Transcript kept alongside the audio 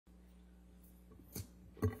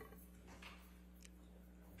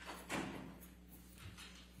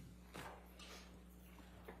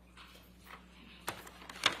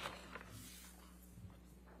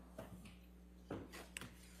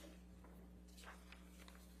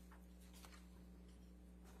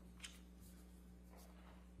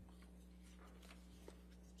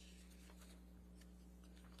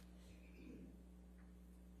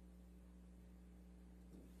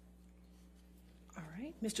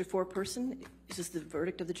right, Mr. Foreperson, is this the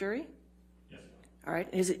verdict of the jury? Yes. All right,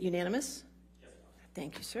 is it unanimous? Yes.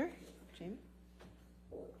 Thank you, sir. Jamie?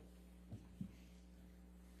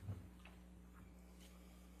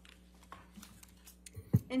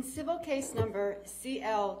 In civil case number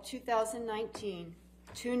CL 2019-2911,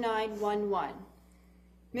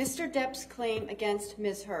 Mr. Depp's claim against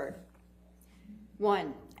Ms. Heard.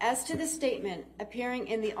 1. As to the statement appearing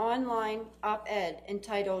in the online op-ed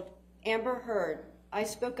entitled, "Amber Heard, I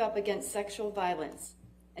spoke up against sexual violence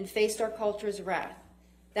and faced our culture's wrath.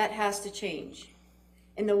 That has to change,"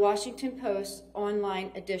 in the Washington Post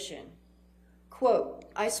online edition. Quote,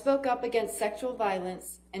 "I spoke up against sexual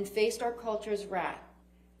violence and faced our culture's wrath.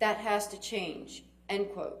 That has to change,"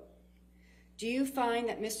 end quote. Do you find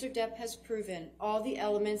that Mr. Depp has proven all the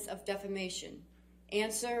elements of defamation?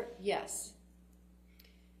 Answer, yes.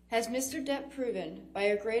 Has Mr. Depp proven by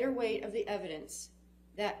a greater weight of the evidence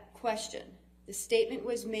that, question, the statement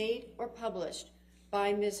was made or published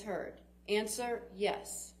by Ms. Heard? Answer,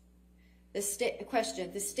 yes.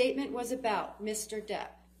 Question, the statement was about Mr. Depp?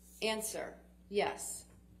 Answer, yes.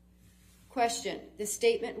 Question, the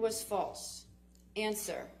statement was false?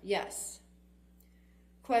 Answer, yes.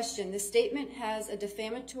 Question, the statement has a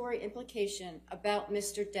defamatory implication about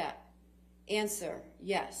Mr. Depp? Answer,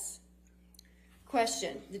 yes.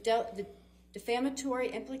 Question, the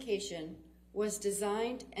defamatory implication was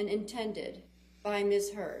designed and intended by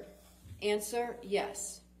Ms. Heard? Answer,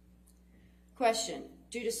 yes. Question,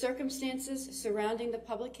 due to circumstances surrounding the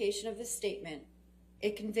publication of the statement,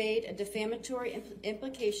 it conveyed a defamatory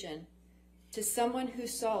implication to someone who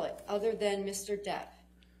saw it other than Mr. Depp?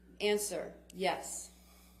 Answer, yes.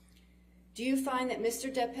 Do you find that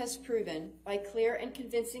Mr. Depp has proven by clear and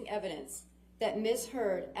convincing evidence that Ms.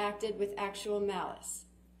 Heard acted with actual malice?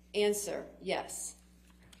 Answer, yes.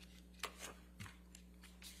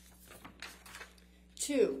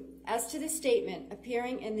 2. As to the statement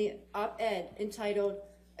appearing in the op-ed entitled,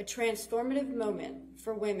 "A Transformative Moment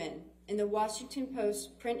for Women," in the Washington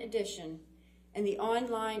Post print edition and the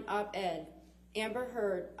online op-ed, "Amber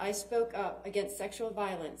Heard, I spoke up against sexual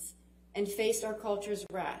violence and faced our culture's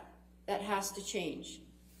wrath. That has to change,"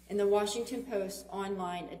 in the Washington Post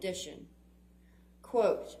online edition.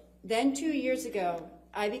 Quote, "Then 2 years ago,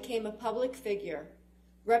 I became a public figure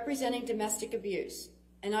representing domestic abuse,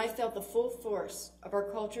 and I felt the full force of our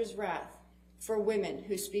culture's wrath for women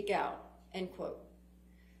who speak out," end quote.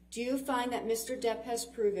 Do you find that Mr. Depp has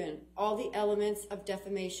proven all the elements of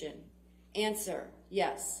defamation? Answer,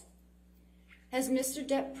 yes. Has Mr.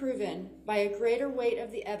 Depp proven by a greater weight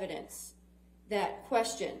of the evidence that,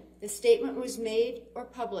 question, the statement was made or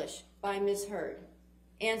published by Ms. Heard?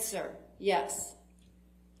 Answer, yes.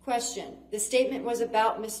 Question, the statement was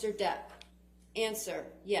about Mr. Depp?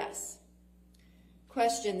 Answer, yes.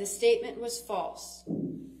 Question, the statement was false?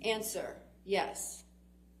 Answer, yes.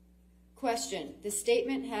 Question, the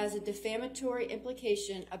statement has a defamatory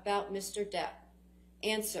implication about Mr. Depp?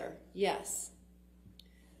 Answer, yes.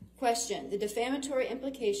 Question, the defamatory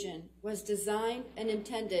implication was designed and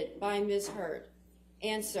intended by Ms. Heard?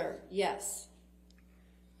 Answer, yes.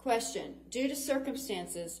 Question, due to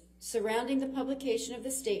circumstances surrounding the publication of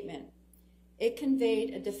the statement, it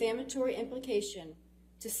conveyed a defamatory implication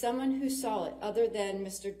to someone who saw it other than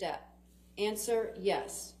Mr. Depp? Answer,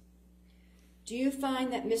 yes. Do you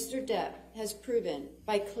find that Mr. Depp has proven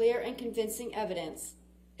by clear and convincing evidence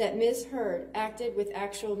that Ms. Heard acted with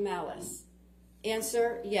actual malice?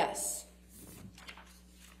 Answer, yes.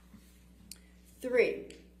 3.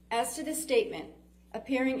 As to the statement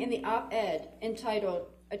appearing in the op-ed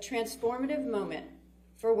entitled, "A Transformative Moment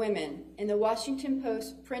for Women," in the Washington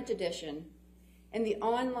Post print edition and the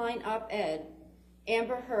online op-ed,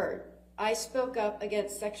 "Amber Heard, I spoke up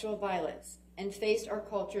against sexual violence and faced our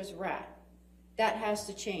culture's wrath. That has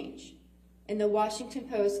to change," in the Washington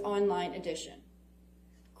Post online edition.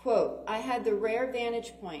 Quote, "I had the rare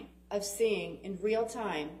vantage point of seeing in real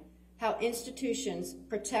time how institutions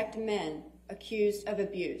protect men accused of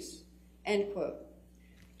abuse," end quote.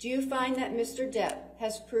 Do you find that Mr. Depp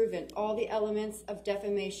has proven all the elements of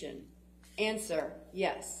defamation? Answer,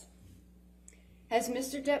 yes. Has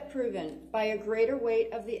Mr. Depp proven by a greater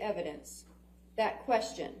weight of the evidence that,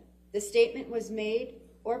 question, the statement was made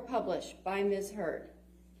or published by Ms. Heard?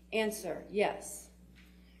 Answer, yes.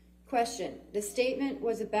 Question, the statement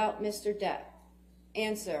was about Mr. Depp?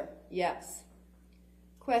 Answer, yes.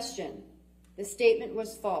 Question, the statement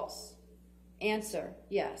was false? Answer,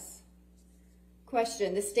 yes.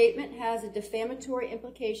 Question, the statement has a defamatory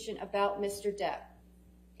implication about Mr. Depp?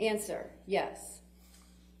 Answer, yes.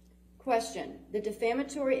 Question, the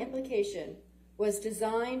defamatory implication was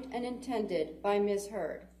designed and intended by Ms.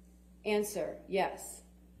 Heard? Answer, yes.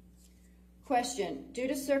 Question, due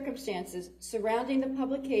to circumstances surrounding the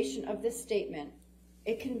publication of this statement,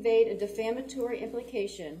 it conveyed a defamatory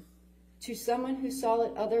implication to someone who saw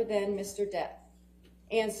it other than Mr. Depp.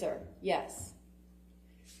 Answer, yes.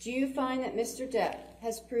 Do you find that Mr. Depp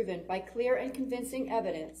has proven by clear and convincing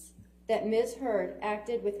evidence that Ms. Heard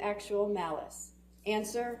acted with actual malice?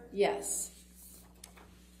 Answer, yes.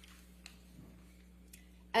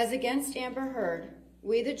 As against Amber Heard,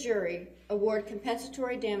 we, the jury, award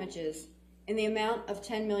compensatory damages in the amount of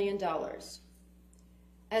 $10 million.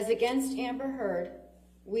 As against Amber Heard,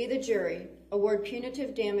 we, the jury, award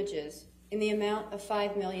punitive damages in the amount of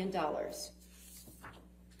 $5 million.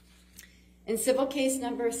 In civil case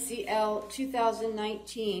number CL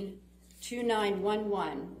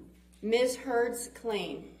 2019-2911, Ms. Heard's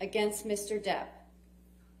claim against Mr. Depp.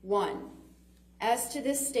 1. As to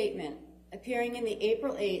this statement, appearing in the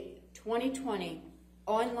April 8, 2020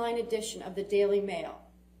 online edition of the Daily Mail,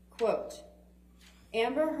 quote,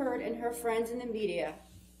 Amber Heard and her friends in the media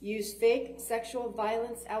use fake sexual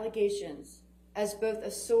violence allegations as both a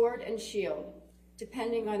sword and shield,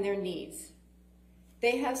 depending on their needs.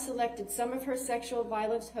 They have selected some of her sexual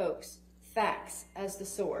violence hoax facts as the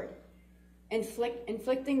sword,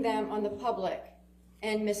 inflicting them on the public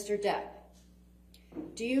and Mr. Depp.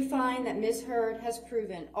 Do you find that Ms. Heard has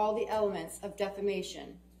proven all the elements of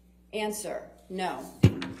defamation? Answer, no.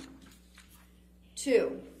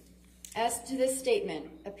 2. As to this statement,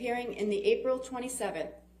 appearing in the April 27,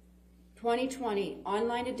 2020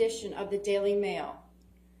 online edition of the Daily Mail,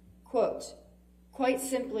 quote, quite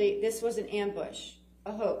simply, this was an ambush,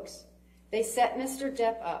 a hoax. They set Mr.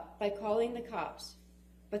 Depp up by calling the cops,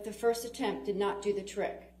 but the first attempt did not do the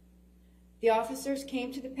trick. The officers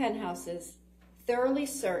came to the penthouses, thoroughly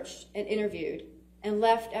searched and interviewed, and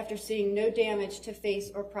left after seeing no damage to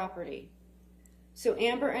face or property. So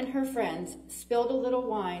Amber and her friends spilled a little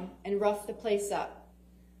wine and roughed the place up,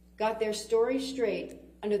 got their story straight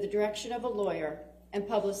under the direction of a lawyer and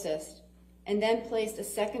publicist, and then placed a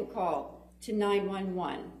second call to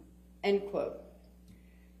 911, end quote.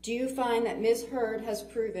 Do you find that Ms. Heard has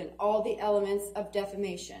proven all the elements of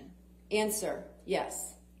defamation? Answer,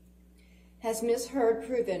 yes. Has Ms. Heard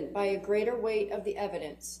proven by a greater weight of the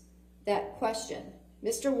evidence that, question,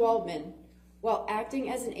 Mr. Waldman, while acting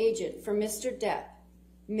as an agent for Mr. Depp,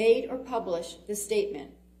 made or published the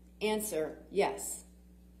statement? Answer, yes.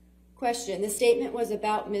 Question, the statement was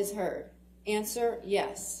about Ms. Heard. Answer,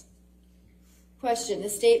 yes. Question, the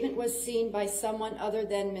statement was seen by someone other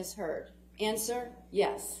than Ms. Heard. Answer,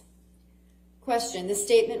 yes. Question, the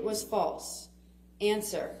statement was false.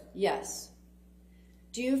 Answer, yes.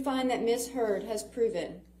 Do you find that Ms. Heard has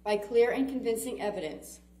proven by clear and convincing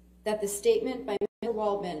evidence that the statement by Mr.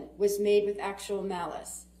 Waldman was made with actual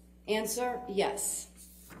malice? Answer, yes.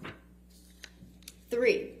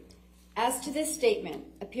 3. As to this statement,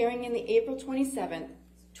 appearing in the April 27,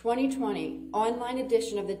 2020 online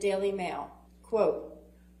edition of the Daily Mail, quote,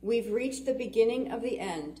 we've reached the beginning of the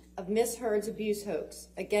end of Ms. Heard's abuse hoax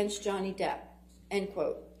against Johnny Depp, end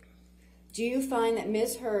quote. Do you find that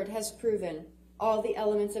Ms. Heard has proven all the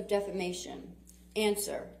elements of defamation?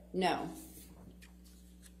 Answer, no.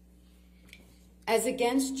 As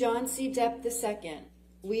against John C. Depp II,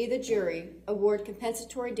 we, the jury, award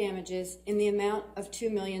compensatory damages in the amount of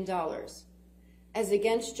 $2 million. As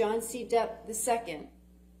against John C. Depp II,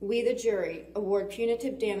 we, the jury, award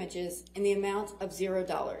punitive damages in the amount of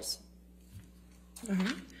 $0. All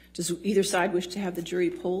right. Does either side wish to have the jury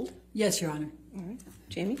polled? Yes, Your Honor. All right.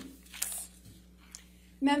 Jamie?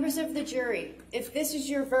 Members of the jury, if this is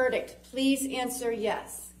your verdict, please answer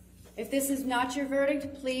yes. If this is not your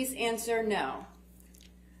verdict, please answer no.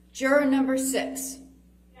 Juror number 6.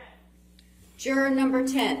 Yes. Juror number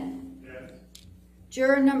 10. Yes.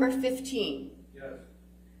 Juror number 15. Yes.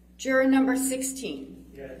 Juror number 16.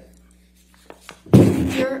 Yes.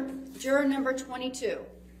 Juror number 22.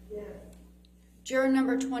 Yes. Juror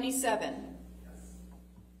number 27. Yes.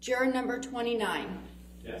 Juror number 29.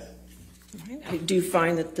 Yes. All right. I do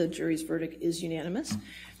find that the jury's verdict is unanimous.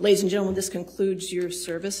 Ladies and gentlemen, this concludes your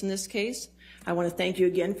service in this case. I want to thank you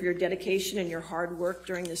again for your dedication and your hard work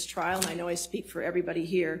during this trial. And I know I speak for everybody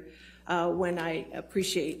here when I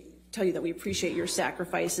tell you that we appreciate your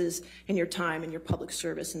sacrifices and your time and your public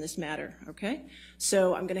service in this matter, okay?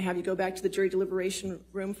 So I'm going to have you go back to the jury deliberation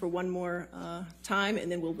room for one more time,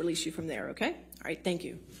 and then we'll release you from there, okay? All right, thank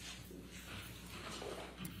you.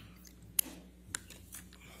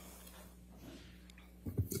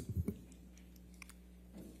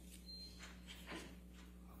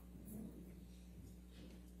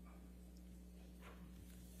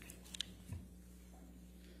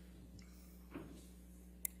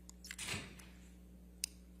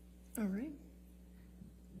 All right.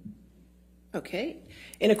 Okay.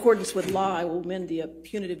 In accordance with law, I will amend the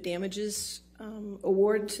punitive damages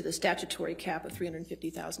award to the statutory cap of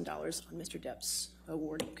 $350,000 on Mr. Depp's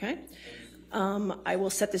award, okay? I will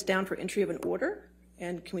set this down for entry of an order,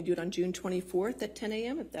 and can we do it on June 24th at 10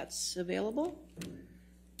 a.m. if that's available?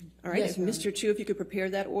 All right, Yes, if Mr. Chu, if you could prepare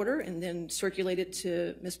that order and then circulate it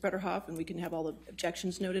to Ms. Bretterhoff, and we can have all the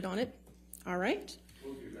objections noted on it. All right?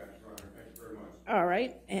 We'll do that, Your Honor. Thank you very much. All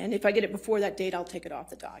right, and if I get it before that date, I'll take it off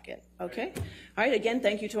the docket, okay? All right, again,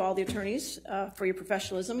 thank you to all the attorneys for your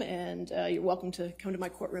professionalism, and you're welcome to come to my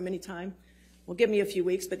courtroom anytime. Well, give me a few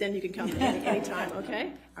weeks, but then you can come anytime,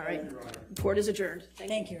 okay? All right, court is adjourned.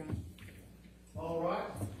 Thank you, Your Honor. All right.